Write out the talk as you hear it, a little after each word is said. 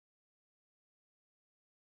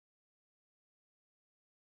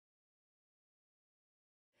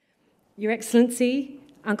Your Excellency,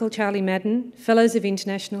 Uncle Charlie Madden, Fellows of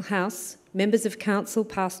International House, members of Council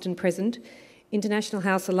past and present, International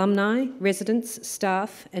House alumni, residents,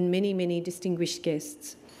 staff and many, many distinguished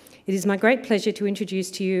guests. It is my great pleasure to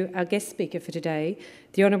introduce to you our guest speaker for today,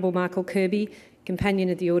 the Honourable Michael Kirby, Companion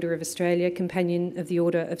of the Order of Australia, Companion of the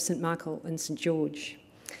Order of St Michael and St George.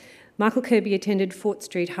 Michael Kirby attended Fort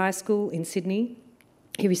Street High School in Sydney.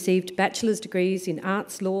 He received bachelor's degrees in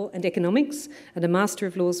Arts, Law and Economics and a Master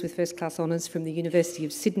of Laws with First Class Honours from the University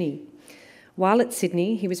of Sydney. While at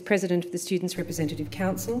Sydney, he was President of the Students' Representative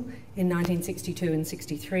Council in 1962 and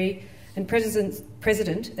 63 and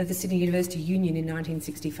President of the Sydney University Union in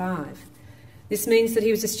 1965. This means that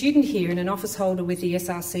he was a student here and an office holder with the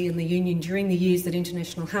SRC and the Union during the years that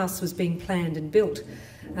International House was being planned and built,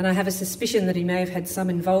 and I have a suspicion that he may have had some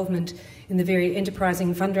involvement in the very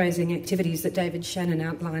enterprising fundraising activities that David Shannon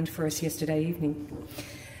outlined for us yesterday evening.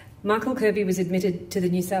 Michael Kirby was admitted to the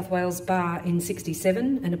New South Wales Bar in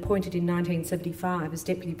 1967 and appointed in 1975 as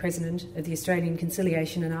Deputy President of the Australian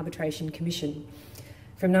Conciliation and Arbitration Commission.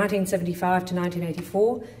 From 1975 to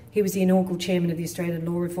 1984, he was the inaugural Chairman of the Australian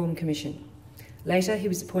Law Reform Commission. Later, he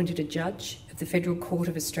was appointed a Judge of the Federal Court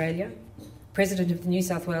of Australia, President of the New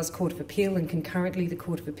South Wales Court of Appeal and concurrently the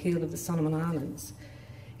Court of Appeal of the Solomon Islands.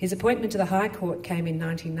 His appointment to the High Court came in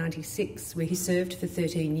 1996, where he served for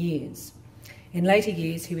 13 years. In later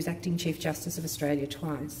years, he was Acting Chief Justice of Australia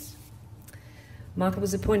twice. Michael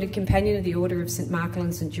was appointed Companion of the Order of St Michael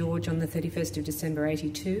and St George on the 31st of December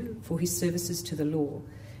 1982 for his services to the law.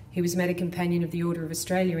 He was made a Companion of the Order of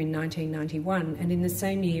Australia in 1991 and in the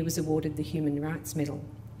same year was awarded the Human Rights Medal.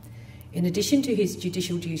 In addition to his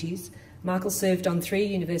judicial duties, Michael served on 3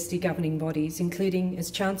 university governing bodies, including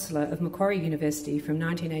as Chancellor of Macquarie University from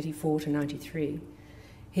 1984 to 1993.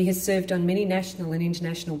 He has served on many national and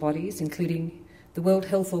international bodies, including the World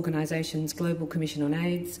Health Organisation's Global Commission on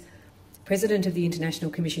AIDS, President of the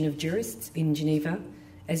International Commission of Jurists in Geneva,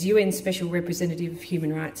 as UN Special Representative of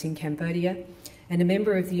Human Rights in Cambodia, and a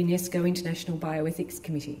member of the UNESCO International Bioethics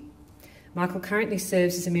Committee. Michael currently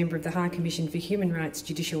serves as a member of the High Commission for Human Rights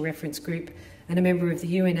Judicial Reference Group and a member of the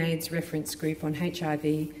UNAIDS Reference Group on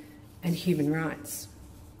HIV and Human Rights.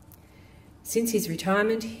 Since his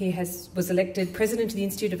retirement, he was elected President of the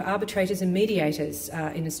Institute of Arbitrators and Mediators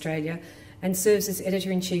in Australia and serves as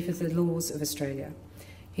Editor-in-Chief of the Laws of Australia.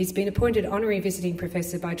 He's been appointed Honorary Visiting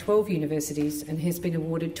Professor by 12 universities and has been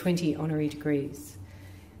awarded 20 honorary degrees.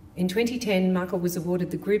 In 2010, Michael was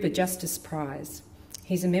awarded the Gruber Justice Prize.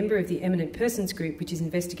 He's a member of the Eminent Persons Group, which is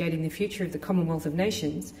investigating the future of the Commonwealth of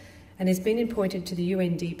Nations, and has been appointed to the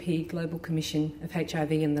UNDP Global Commission of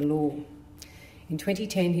HIV and the Law. In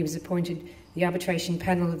 2010, he was appointed the Arbitration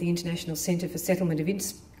Panel of the International Centre for Settlement of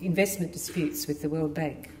Investment Disputes with the World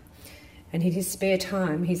Bank. And in his spare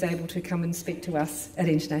time, he's able to come and speak to us at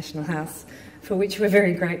International House, for which we're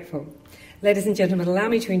very grateful. Ladies and gentlemen, allow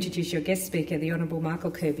me to introduce your guest speaker, the Honourable Michael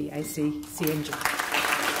Kirby, AC, CMG.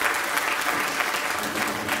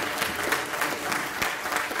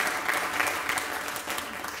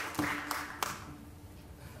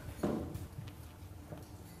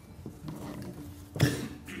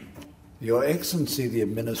 Your Excellency, the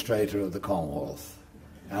Administrator of the Commonwealth,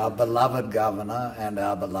 our beloved Governor and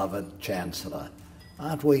our beloved Chancellor,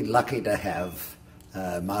 aren't we lucky to have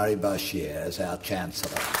Murray Bashir as our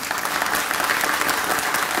Chancellor?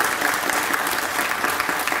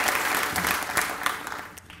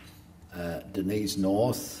 Denise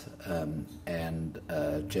North and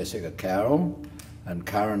Jessica Carroll, and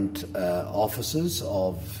current officers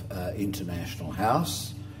of International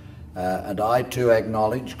House. And I too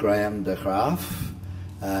acknowledge Graeme de Graaff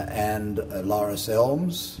and Loris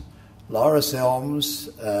Elms. Loris Elms,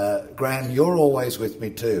 Graeme, you're always with me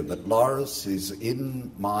too, but Loris is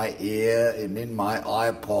in my ear and in my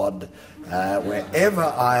iPod wherever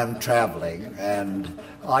I am travelling, and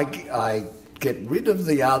I get rid of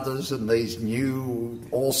the others and these new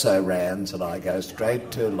also-rans, and I go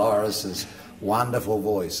straight to Loris's wonderful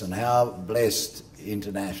voice. And how blessed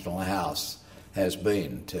International House has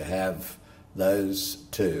been to have those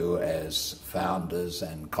two as founders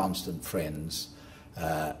and constant friends,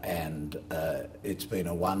 and it's been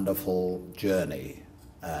a wonderful journey,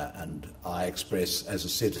 and I express as a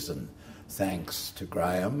citizen thanks to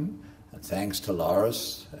Graeme, and thanks to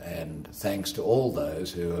Loris, and thanks to all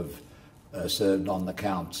those who have served on the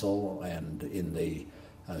Council and in the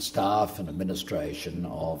staff and administration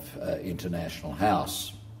of International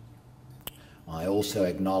House. I also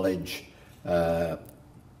acknowledge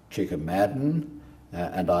Chicka Madden,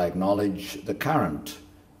 and I acknowledge the current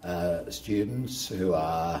students who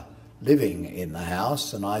are living in the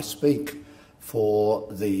House, and I speak for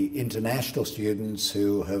the international students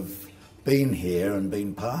who have been here and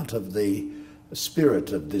been part of the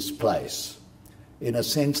spirit of this place. In a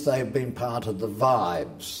sense, they've been part of the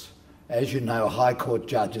vibes. As you know, High Court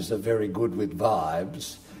judges are very good with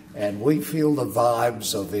vibes, and we feel the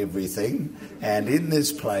vibes of everything, and in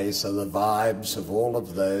this place are the vibes of all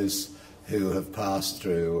of those who have passed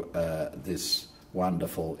through this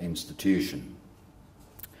wonderful institution.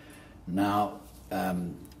 Now,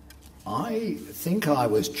 I think I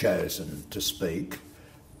was chosen to speak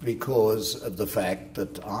because of the fact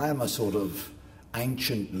that I am a sort of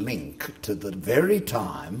ancient link to the very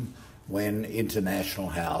time when International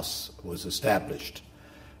House was established.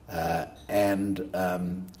 And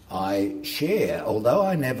I share, although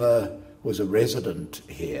I never was a resident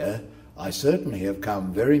here, I certainly have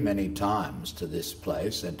come very many times to this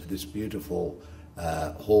place and to this beautiful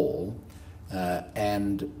hall.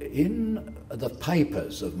 And in the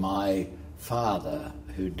papers of my father,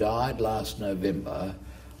 who died last November,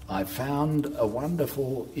 I found a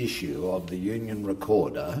wonderful issue of the Union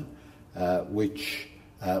Recorder, which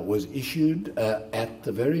was issued at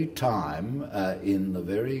the very time, in the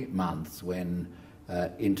very month when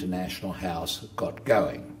International House got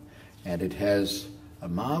going. And it has a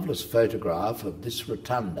marvellous photograph of this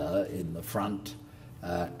rotunda in the front,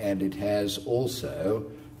 and it has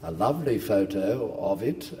also a lovely photo of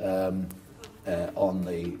it on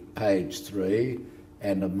the page 3,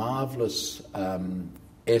 and a marvellous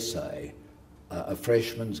essay, A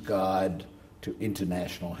Freshman's Guide to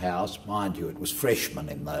International House. Mind you, it was freshman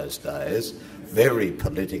in those days, very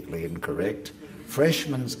politically incorrect.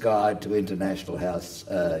 Freshman's Guide to International House,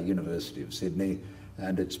 University of Sydney,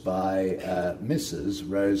 and it's by Mrs.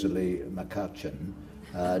 Rosalie McCutcheon,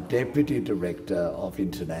 Deputy Director of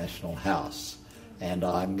International House. And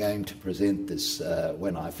I'm going to present this,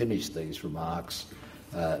 when I finish these remarks,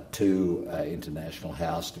 to International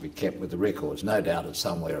House to be kept with the records. No doubt it's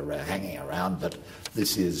somewhere hanging around, but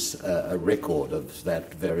this is a record of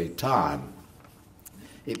that very time.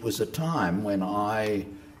 It was a time when I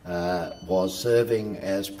was serving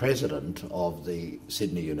as president of the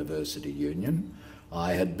Sydney University Union.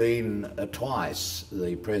 I had been twice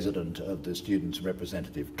the president of the Students'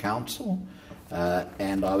 Representative Council,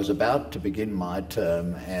 and I was about to begin my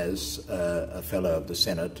term as a Fellow of the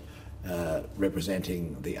Senate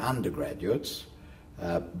representing the undergraduates.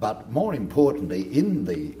 But more importantly, in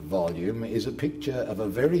the volume is a picture of a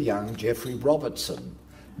very young Geoffrey Robertson.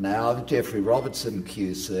 Now, Geoffrey Robertson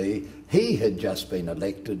QC, he had just been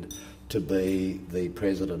elected to be the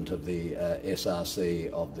president of the SRC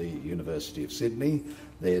of the University of Sydney.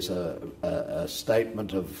 There's a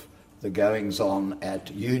statement of the goings-on at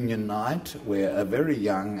Union Night, where a very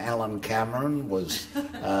young Alan Cameron was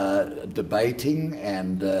debating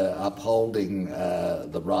and upholding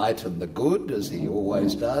the right and the good, as he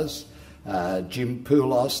always does. Jim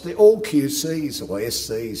Poulos, they're all QCs or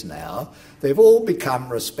SCs now. They've all become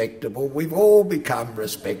respectable. We've all become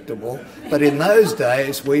respectable. But in those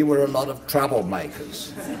days, we were a lot of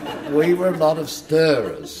troublemakers. We were a lot of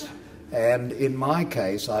stirrers. And in my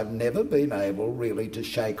case, I've never been able really to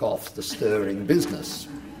shake off the stirring business.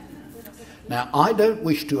 Now, I don't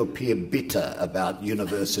wish to appear bitter about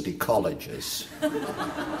university colleges,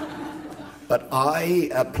 but I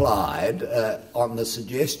applied on the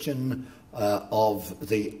suggestion of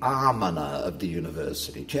the almoner of the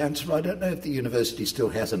university. Chancellor, I don't know if the university still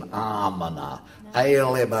has an almoner,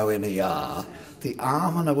 A-L-M-O-N-E-R. The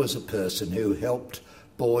almoner was a person who helped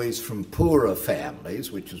boys from poorer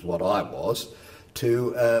families, which is what I was,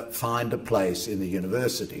 to find a place in the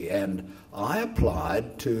university. And I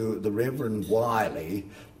applied to the Reverend Wiley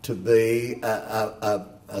to be a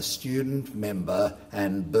student member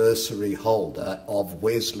and bursary holder of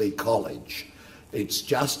Wesley College. It's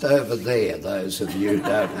just over there, those of you who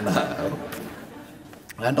don't know.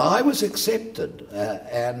 And I was accepted,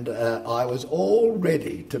 and I was all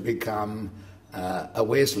ready to become a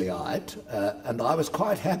Wesleyite, and I was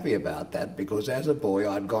quite happy about that, because as a boy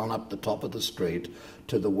I'd gone up the top of the street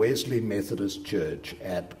to the Wesley Methodist Church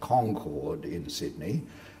at Concord in Sydney,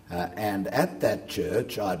 and at that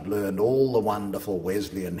church I'd learned all the wonderful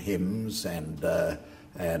Wesleyan hymns and the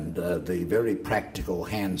very practical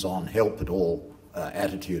hands-on help-it-all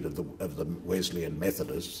attitude of the Wesleyan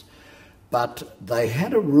Methodists. But they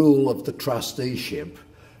had a rule of the trusteeship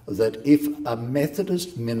that if a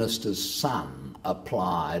Methodist minister's son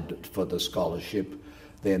applied for the scholarship,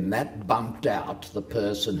 then that bumped out the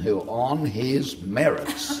person who, on his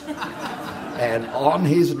merits and on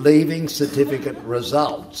his leaving certificate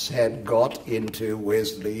results, had got into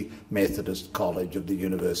Wesley Methodist College of the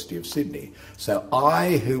University of Sydney. So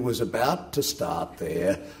I, who was about to start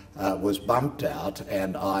there, was bumped out,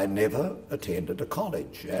 and I never attended a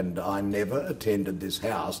college, and I never attended this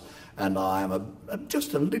house, and I am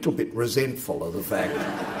just a little bit resentful of the fact.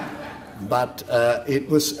 But it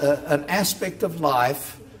was an aspect of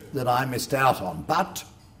life that I missed out on. But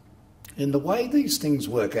in the way these things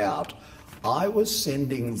work out, I was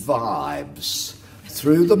sending vibes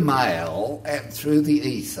through the mail and through the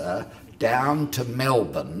ether down to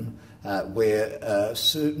Melbourne, where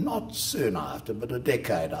not soon after, but a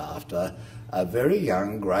decade after, a very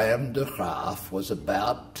young Graeme de Graaff was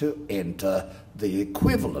about to enter the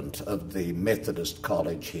equivalent of the Methodist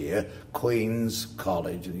College here, Queen's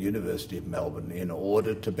College at the University of Melbourne, in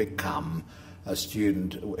order to become a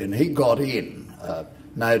student, and he got in.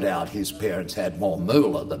 No doubt his parents had more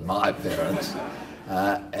moolah than my parents,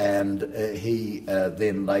 and he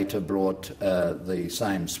then later brought the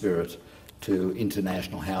same spirit to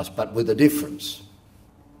International House, but with a difference.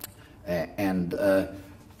 And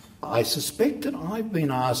I suspect that I've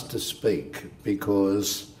been asked to speak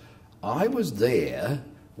because I was there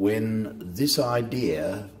when this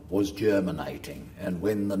idea was germinating and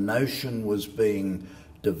when the notion was being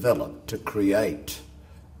developed to create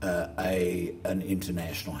an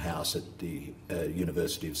international house at the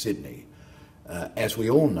University of Sydney. As we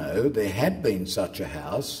all know, there had been such a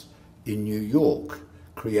house in New York,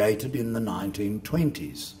 created in the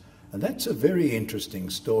 1920s. And that's a very interesting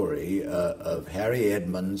story of Harry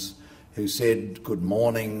Edmonds, who said good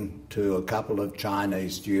morning to a couple of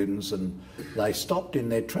Chinese students, and they stopped in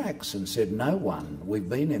their tracks and said, we've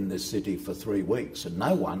been in this city for 3 weeks and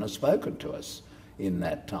no one has spoken to us in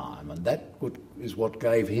that time. And that is what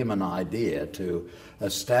gave him an idea to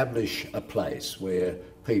establish a place where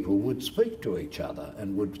people would speak to each other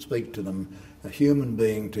and would speak to them, a human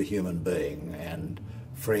being to human being and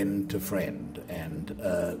friend to friend. And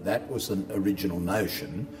that was an original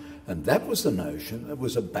notion. And that was the notion that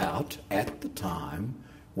was about at the time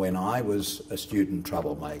when I was a student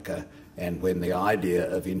troublemaker and when the idea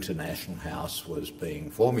of International House was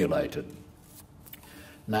being formulated.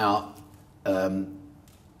 Now,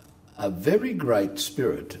 a very great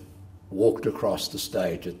spirit walked across the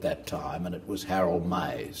stage at that time, and it was Harold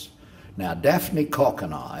Mayes. Now, Daphne Cock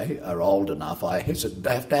and I are old enough.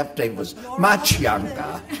 Daphne was much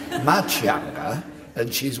younger,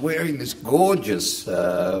 and she's wearing this gorgeous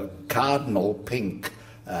cardinal pink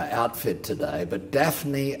outfit today. But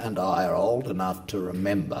Daphne and I are old enough to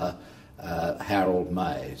remember Harold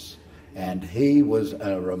Mayes, and he was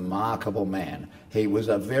a remarkable man. He was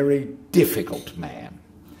a very difficult man.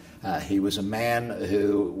 He was a man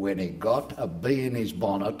who, when he got a bee in his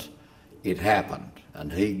bonnet, it happened,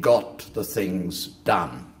 and he got the things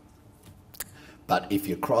done. But if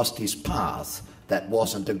you crossed his path, that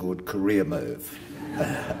wasn't a good career move.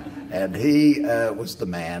 And he was the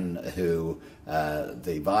man who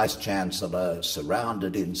the Vice-Chancellor,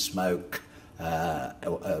 surrounded in smoke,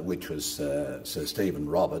 which was Sir Stephen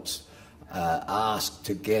Roberts, asked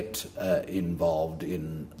to get involved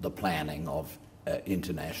in the planning of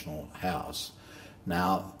International House.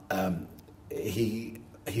 Now, he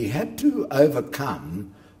had to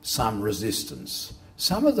overcome some resistance.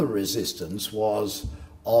 Some of the resistance was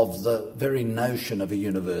of the very notion of a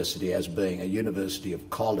university as being a university of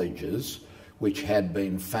colleges, which had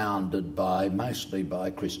been founded mostly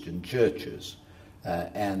by Christian churches,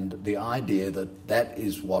 and the idea that that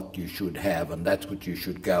is what you should have and that's what you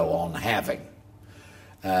should go on having.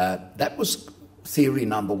 That was theory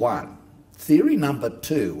number one. Theory number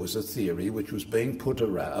two was a theory which was being put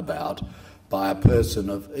about by a person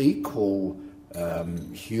of equal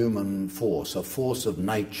human force, a force of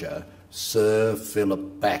nature, Sir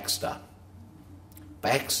Philip Baxter.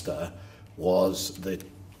 Baxter was the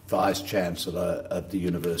Vice-Chancellor of the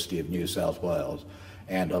University of New South Wales,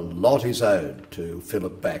 and a lot is owed to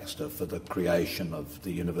Philip Baxter for the creation of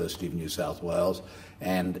the University of New South Wales.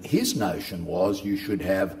 And his notion was you should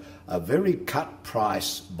have a very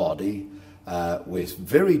cut-price body with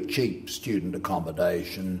very cheap student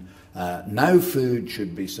accommodation. No food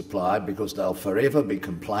should be supplied because they'll forever be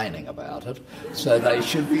complaining about it. So they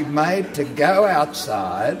should be made to go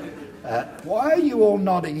outside. Why are you all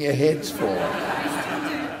nodding your heads for?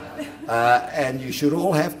 And you should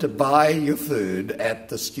all have to buy your food at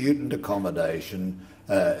the student accommodation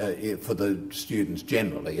for the students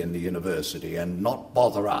generally in the university, and not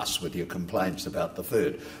bother us with your complaints about the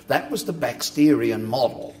food. That was the Baxterian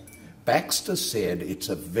model. Baxter said it's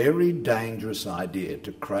a very dangerous idea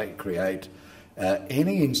to create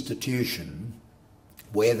any institution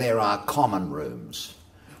where there are common rooms,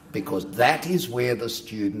 because that is where the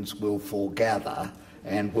students will foregather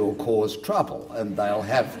and will cause trouble, and they'll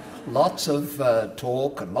have lots of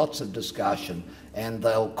talk and lots of discussion, and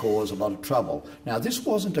they'll cause a lot of trouble. Now, this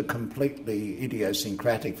wasn't a completely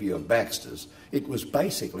idiosyncratic view of Baxter's. It was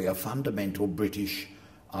basically a fundamental British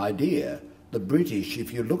idea. The British,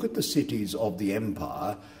 if you look at the cities of the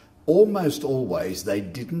empire, almost always they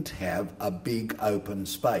didn't have a big open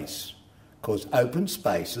space, because open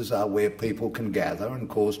spaces are where people can gather and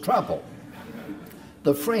cause trouble.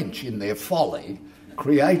 The French, in their folly,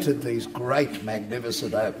 created these great,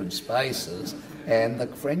 magnificent open spaces, and the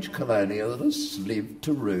French colonialists lived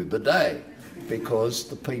to rue the day because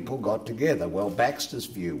the people got together. Well, Baxter's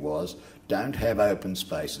view was, don't have open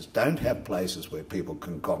spaces, don't have places where people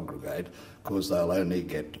can congregate, because they'll only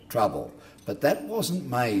get trouble. But that wasn't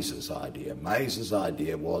Mayes's idea. Mayes's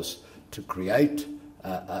idea was to create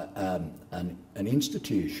an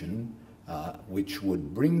institution which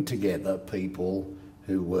would bring together people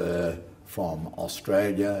who were from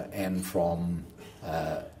Australia and from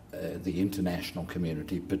the international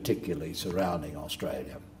community, particularly surrounding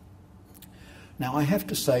Australia. Now, I have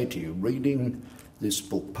to say to you, reading this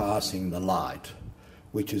book, Passing the Light,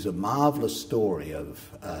 which is a marvellous story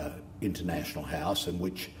of International House, in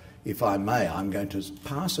which, if I may, I'm going to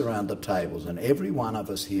pass around the tables, and every one of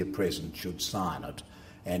us here present should sign it,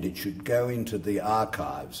 and it should go into the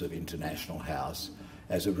archives of International House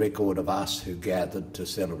as a record of us who gathered to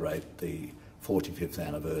celebrate the 45th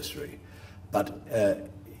anniversary. But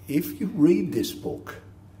if you read this book,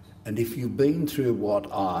 and if you've been through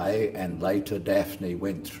what I and later Daphne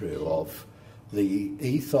went through of the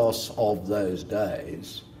ethos of those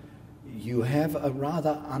days, you have a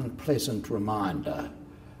rather unpleasant reminder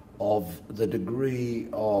of the degree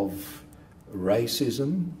of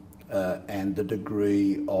racism and the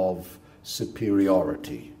degree of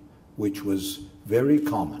superiority, which was very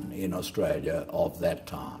common in Australia of that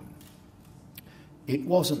time. It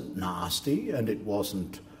wasn't nasty and it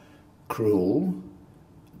wasn't cruel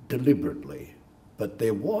deliberately, but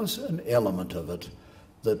there was an element of it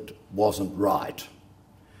that wasn't right.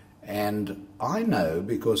 And I know,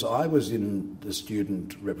 because I was in the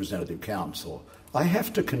Student Representative Council, I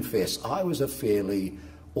have to confess I was a fairly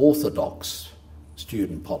orthodox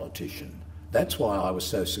student politician. That's why I was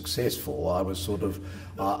so successful. I was sort of,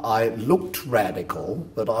 I looked radical,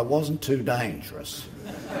 but I wasn't too dangerous.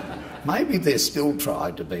 Maybe they're still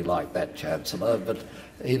trying to be like that, Chancellor, but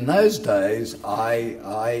in those days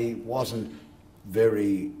I wasn't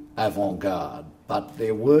very avant-garde. But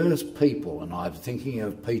there were people, and I'm thinking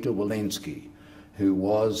of Peter Walensky, who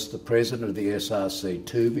was the president of the SRC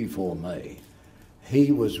too before me.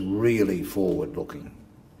 He was really forward-looking.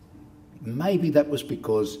 Maybe that was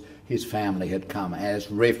because his family had come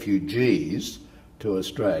as refugees to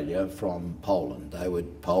Australia from Poland. They were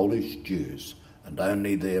Polish Jews, and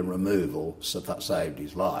only their removal saved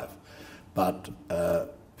his life. But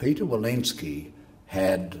Peter Walensky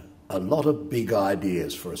had a lot of big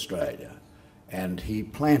ideas for Australia, and he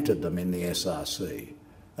planted them in the SRC,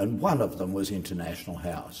 and one of them was International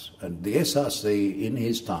House. And the SRC in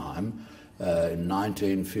his time, in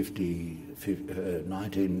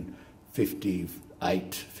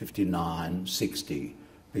 1958, 59, 60,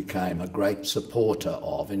 became a great supporter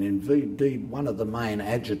of, and indeed one of the main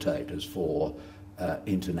agitators for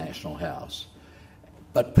International House.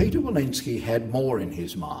 But Peter Walensky had more in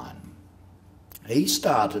his mind. He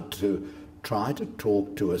started to try to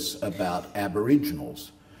talk to us about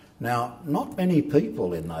Aboriginals. Now, not many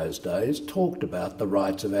people in those days talked about the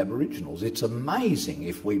rights of Aboriginals. It's amazing,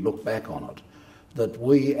 if we look back on it, that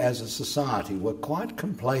we as a society were quite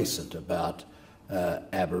complacent about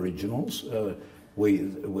Aboriginals.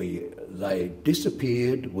 They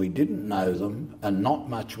disappeared, we didn't know them, and not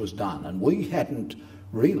much was done. And we hadn't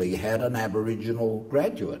really had an Aboriginal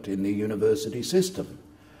graduate in the university system.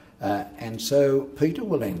 And so Peter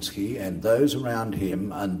Walensky and those around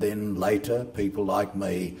him, and then later people like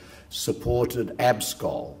me, supported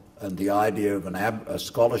ABSCOL and the idea of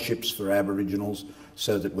scholarships for Aboriginals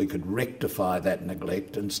so that we could rectify that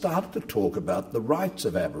neglect, and started to talk about the rights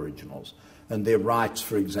of Aboriginals and their rights,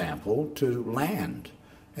 for example, to land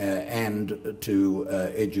and to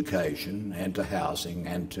education and to housing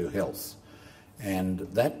and to health. And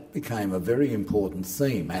that became a very important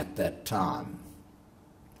theme at that time.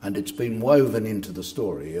 And it's been woven into the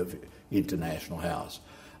story of International House.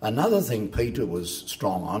 Another thing Peter was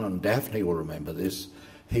strong on, and Daphne will remember this,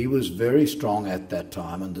 he was very strong at that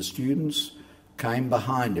time, and the students came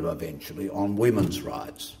behind him eventually on women's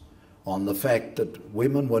rights, on the fact that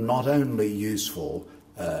women were not only useful,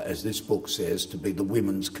 as this book says, to be the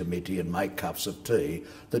women's committee and make cups of tea,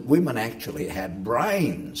 that women actually had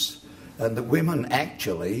brains. and the women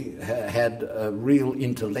actually had a real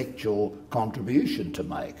intellectual contribution to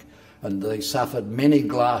make. And they suffered many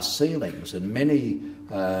glass ceilings and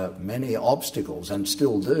many obstacles, and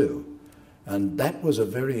still do. And that was a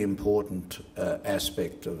very important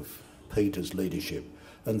aspect of Peter's leadership.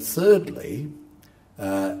 And thirdly,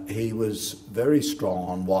 he was very strong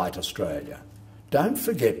on white Australia. Don't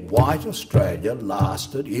forget, white Australia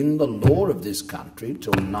lasted in the law of this country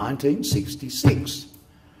till 1966.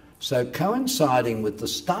 So coinciding with the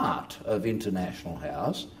start of International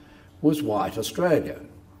House was white Australia.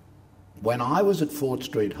 When I was at Fort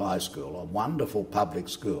Street High School, a wonderful public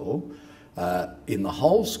school, in the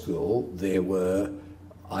whole school there were,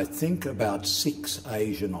 I think, about 6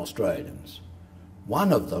 Asian Australians.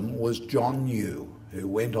 One of them was John New, who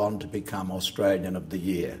went on to become Australian of the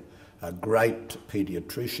Year, a great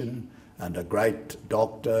paediatrician and a great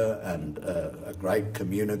doctor and a great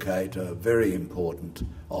communicator, very important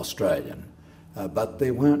Australian. But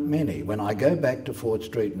there weren't many. When I go back to Fort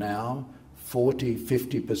Street now,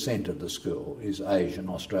 40-50% of the school is Asian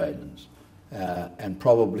Australians, and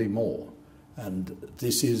probably more. And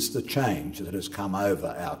this is the change that has come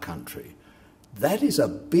over our country. That is a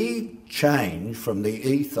big change from the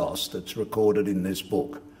ethos that's recorded in this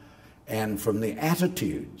book and from the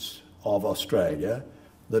attitudes of Australia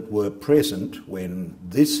that were present when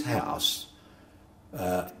this house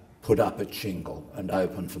put up its shingle and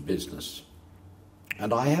opened for business.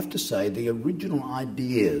 And I have to say, the original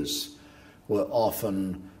ideas were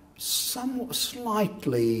often somewhat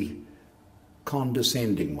slightly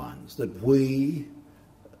condescending ones, that we,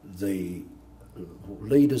 the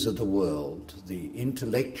leaders of the world, the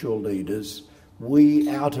intellectual leaders, we,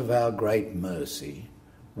 out of our great mercy,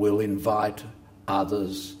 will invite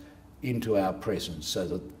others into our presence so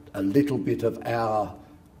that a little bit of our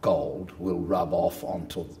gold will rub off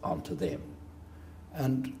onto them.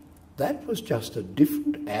 And that was just a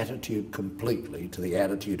different attitude completely to the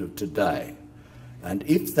attitude of today. And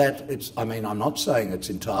if that, I'm not saying it's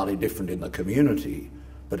entirely different in the community,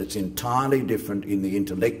 but it's entirely different in the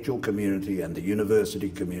intellectual community and the university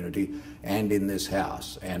community and in this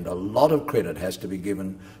house. And a lot of credit has to be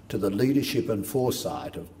given to the leadership and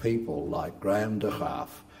foresight of people like Graeme de Graaff,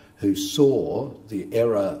 who saw the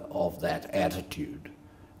error of that attitude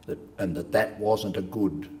and that wasn't a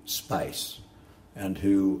good space, and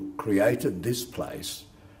who created this place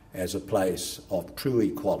as a place of true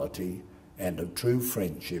equality and of true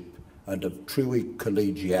friendship and of true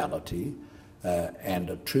collegiality, and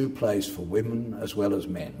a true place for women as well as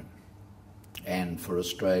men, and for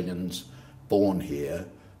Australians born here,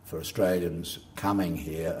 for Australians coming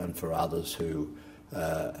here, and for others who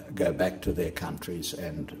go back to their countries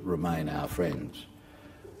and remain our friends.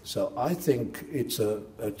 So I think it's a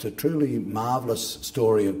truly marvellous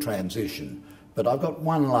story of transition. But I've got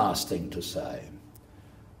one last thing to say.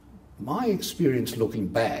 My experience looking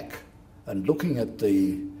back and looking at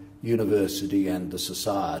the university and the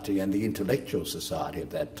society and the intellectual society at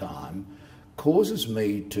that time causes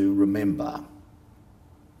me to remember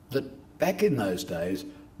that back in those days,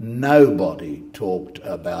 nobody talked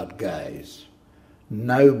about gays.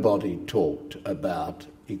 Nobody talked about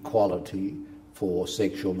equality for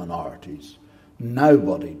sexual minorities.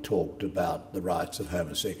 Nobody talked about the rights of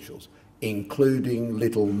homosexuals, including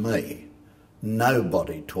little me.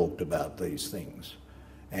 Nobody talked about these things.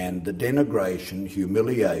 And the denigration,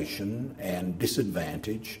 humiliation and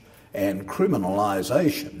disadvantage and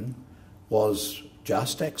criminalisation was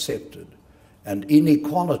just accepted. And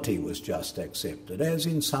inequality was just accepted, as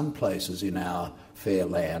in some places in our fair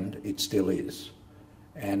land it still is.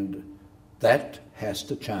 And that has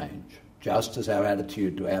to change, just as our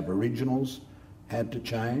attitude to Aboriginals had to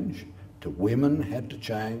change, to women had to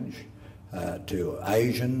change, to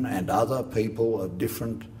Asian and other people of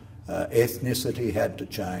different ethnicity had to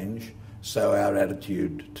change, so our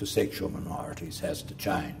attitude to sexual minorities has to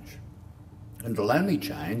change. And it'll only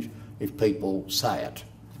change if people say it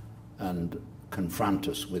and confront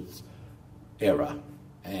us with error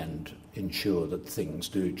and ensure that things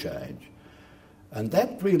do change. And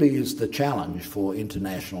that really is the challenge for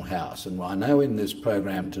International House. And I know in this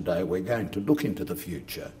program today we're going to look into the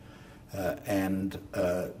future, and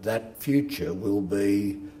that future will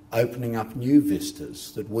be opening up new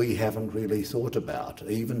vistas that we haven't really thought about,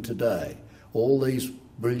 even today. All these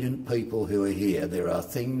brilliant people who are here, there are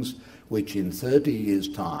things which in 30 years'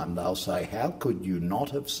 time they'll say, how could you not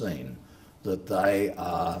have seen that they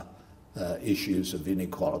are issues of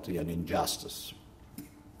inequality and injustice?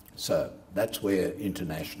 So that's where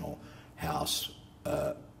International House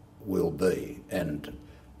will be, and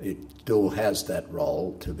it still has that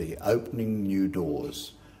role to be opening new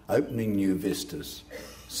doors, opening new vistas,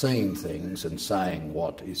 seeing things and saying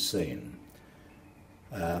what is seen.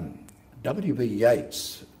 W.B.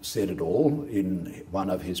 Yeats said it all in one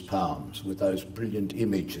of his poems with those brilliant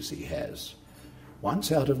images he has.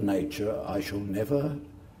 Once out of nature, I shall never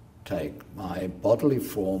take my bodily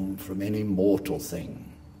form from any mortal thing,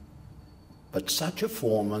 but such a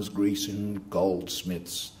form as Grecian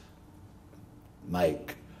goldsmiths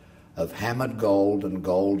make, of hammered gold and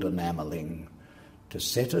gold enamelling, to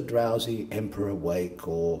set a drowsy emperor awake,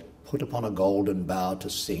 or put upon a golden bough to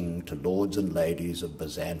sing to lords and ladies of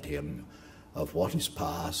Byzantium of what is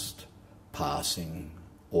past, passing,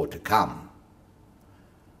 or to come.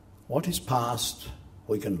 What is past,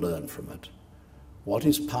 we can learn from it. What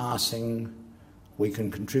is passing, we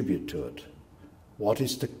can contribute to it. What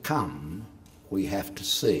is to come, we have to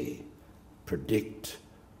see, predict,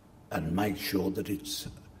 and make sure that it's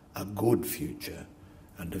a good future,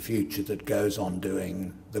 and a future that goes on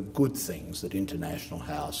doing the good things that International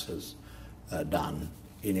House has done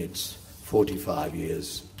in its 45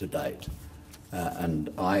 years to date.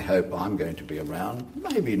 And I hope I'm going to be around,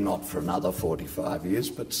 maybe not for another 45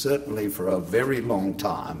 years, but certainly for a very long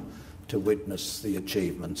time, to witness the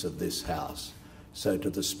achievements of this House. So to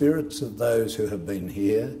the spirits of those who have been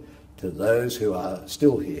here, to those who are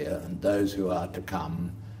still here, and those who are to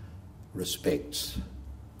come, respects,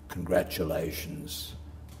 congratulations,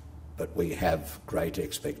 but we have great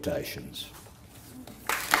expectations.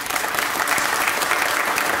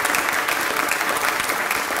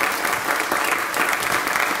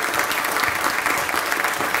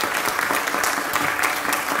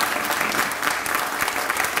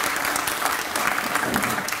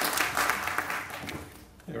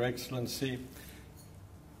 Your Excellency,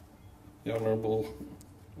 the Honourable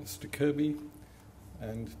Mr. Kirby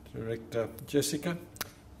and Director Jessica,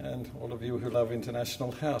 and all of you who love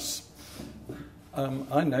International House.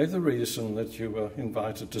 I know the reason that you were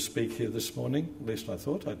invited to speak here this morning, at least I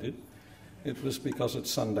thought I did. It was because it's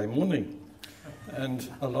Sunday morning. And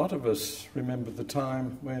a lot of us remember the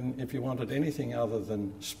time when, if you wanted anything other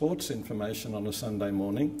than sports information on a Sunday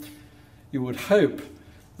morning, you would hope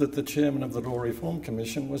that the chairman of the Law Reform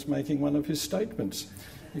Commission was making one of his statements,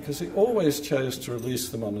 because he always chose to release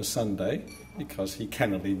them on a Sunday, because he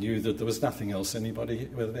cannily knew that there was nothing else anybody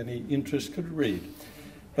with any interest could read.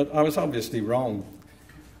 But I was obviously wrong.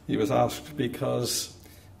 He was asked because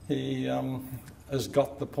he has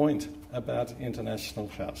got the point about International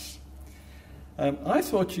House. I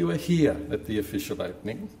thought you were here at the official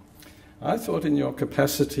opening. I thought in your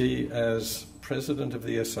capacity as President of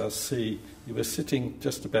the SRC, you were sitting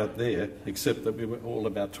just about there, except that we were all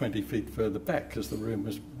about 20 feet further back because the room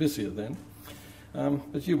was busier then.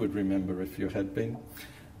 But you would remember if you had been.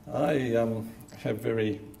 I have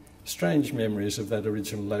very strange memories of that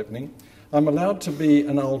original opening. I'm allowed to be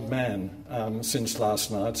an old man since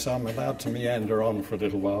last night, so I'm allowed to meander on for a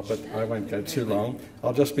little while, but I won't go too long.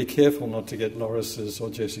 I'll just be careful not to get Loris's or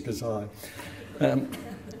Jessica's eye.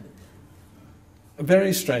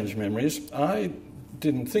 Very strange memories. I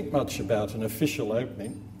didn't think much about an official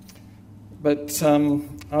opening, but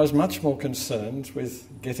I was much more concerned with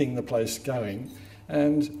getting the place going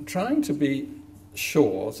and trying to be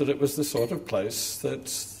sure that it was the sort of place that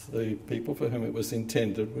the people for whom it was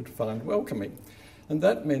intended would find welcoming. And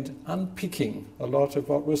that meant unpicking a lot of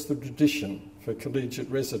what was the tradition for collegiate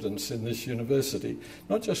residence in this university,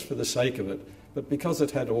 not just for the sake of it, but because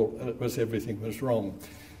it had everything was wrong.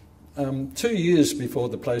 2 years before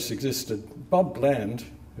the place existed, Bob Bland,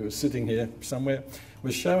 who was sitting here somewhere,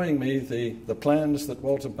 was showing me the plans that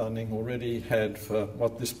Walter Bunning already had for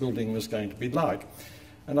what this building was going to be like.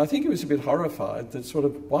 And I think he was a bit horrified that sort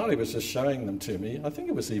of while he was just showing them to me, I think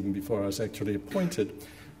it was even before I was actually appointed,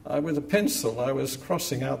 with a pencil I was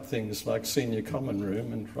crossing out things like senior common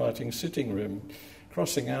room and writing sitting room,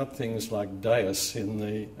 crossing out things like dais in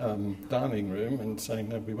the dining room and saying,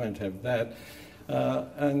 no, we won't have that.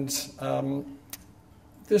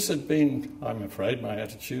 This had been, I'm afraid, my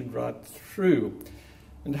attitude right through.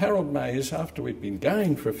 And Harold Mayes, after we'd been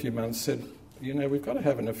going for a few months, said, you know, we've got to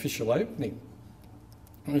have an official opening.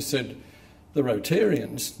 And he said, the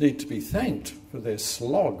Rotarians need to be thanked for their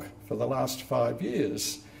slog for the last 5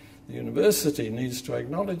 years. The university needs to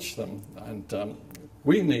acknowledge them, and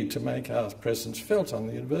we need to make our presence felt on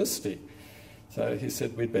the university. So he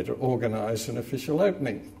said we'd better organise an official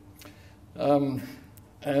opening.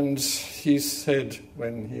 And he said,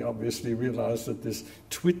 when he obviously realised that this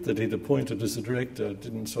twit that he'd appointed as a director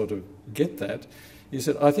didn't sort of get that, he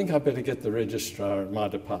said, I think I better get the registrar in my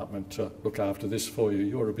department to look after this for you.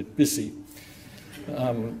 You're a bit busy.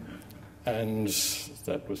 And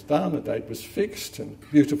that was done, a date was fixed, and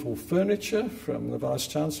beautiful furniture from the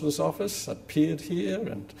Vice-Chancellor's office appeared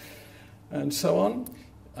here, and so on.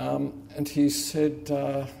 And he said,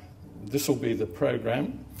 this will be the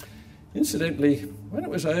program. Incidentally, when it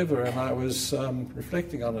was over and I was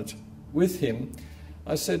reflecting on it with him,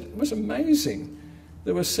 I said, it was amazing.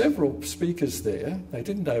 There were several speakers there. They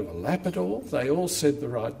didn't overlap at all. They all said the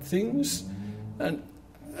right things, and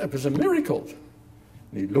it was a miracle.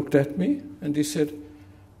 And he looked at me and he said,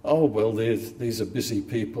 oh, well, these are busy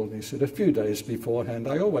people. And he said, a few days beforehand,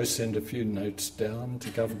 I always send a few notes down to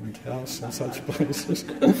Government House and such places.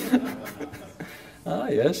 Ah,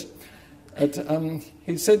 yes.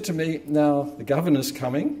 He said to me, now, the Governor's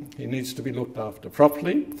coming. He needs to be looked after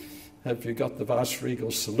properly. Have you got the Vice-Regal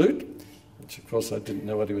salute? Which, of course, I didn't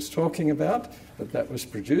know what he was talking about, but that was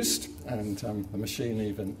produced, and the machine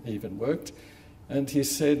even worked. And he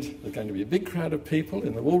said, there's going to be a big crowd of people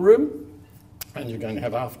in the wool room, and you're going to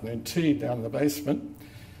have afternoon tea down the basement.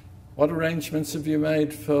 What arrangements have you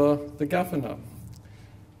made for the Governor?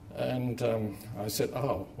 And I said,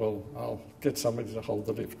 oh, well, I'll get somebody to hold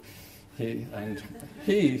the lift.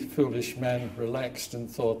 He, foolish man, relaxed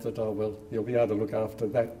and thought that, oh, well, you'll be able to look after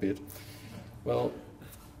that bit. Well,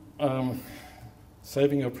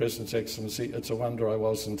 saving your presence, Excellency, it's a wonder I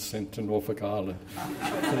wasn't sent to Norfolk Island.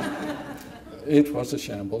 It was a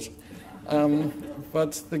shambles.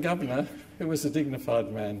 But the Governor, who was a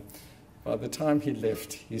dignified man, by the time he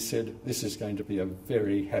left, he said, this is going to be a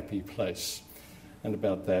very happy place. And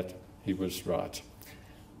about that, he was right.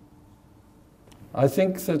 I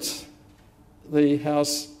think that the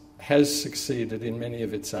House has succeeded in many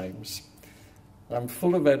of its aims. I'm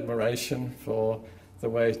full of admiration for the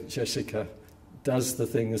way Jessica does the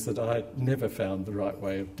things that I never found the right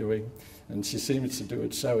way of doing, and she seems to do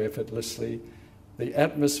it so effortlessly. The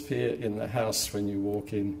atmosphere in the House when you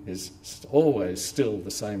walk in is always still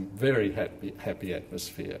the same very happy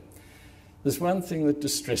atmosphere. There's one thing that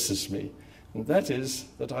distresses me, and that is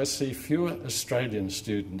that I see fewer Australian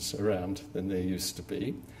students around than there used to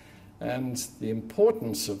be. And the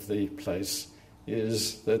importance of the place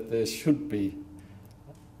is that there should be,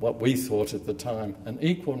 what we thought at the time, an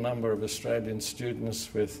equal number of Australian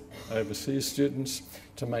students with overseas students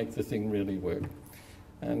to make the thing really work.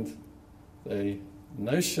 And the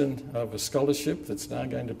notion of a scholarship that's now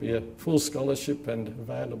going to be a full scholarship and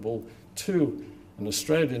available to an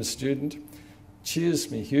Australian student cheers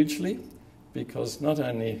me hugely, because not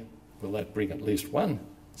only will that bring at least one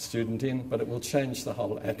student in, but it will change the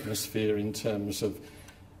whole atmosphere in terms of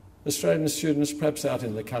Australian students perhaps out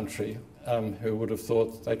in the country who would have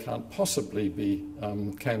thought they can't possibly be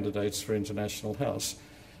candidates for International House.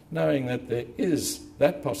 Knowing that there is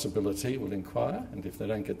that possibility, will inquire, and if they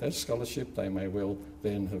don't get that scholarship, they may well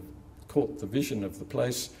then have caught the vision of the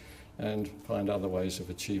place and find other ways of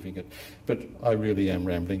achieving it. But I really am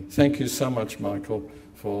rambling. Thank you so much, Michael,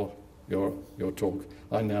 for your talk.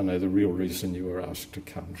 I now know the real reason you were asked to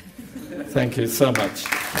come. Thank you so much.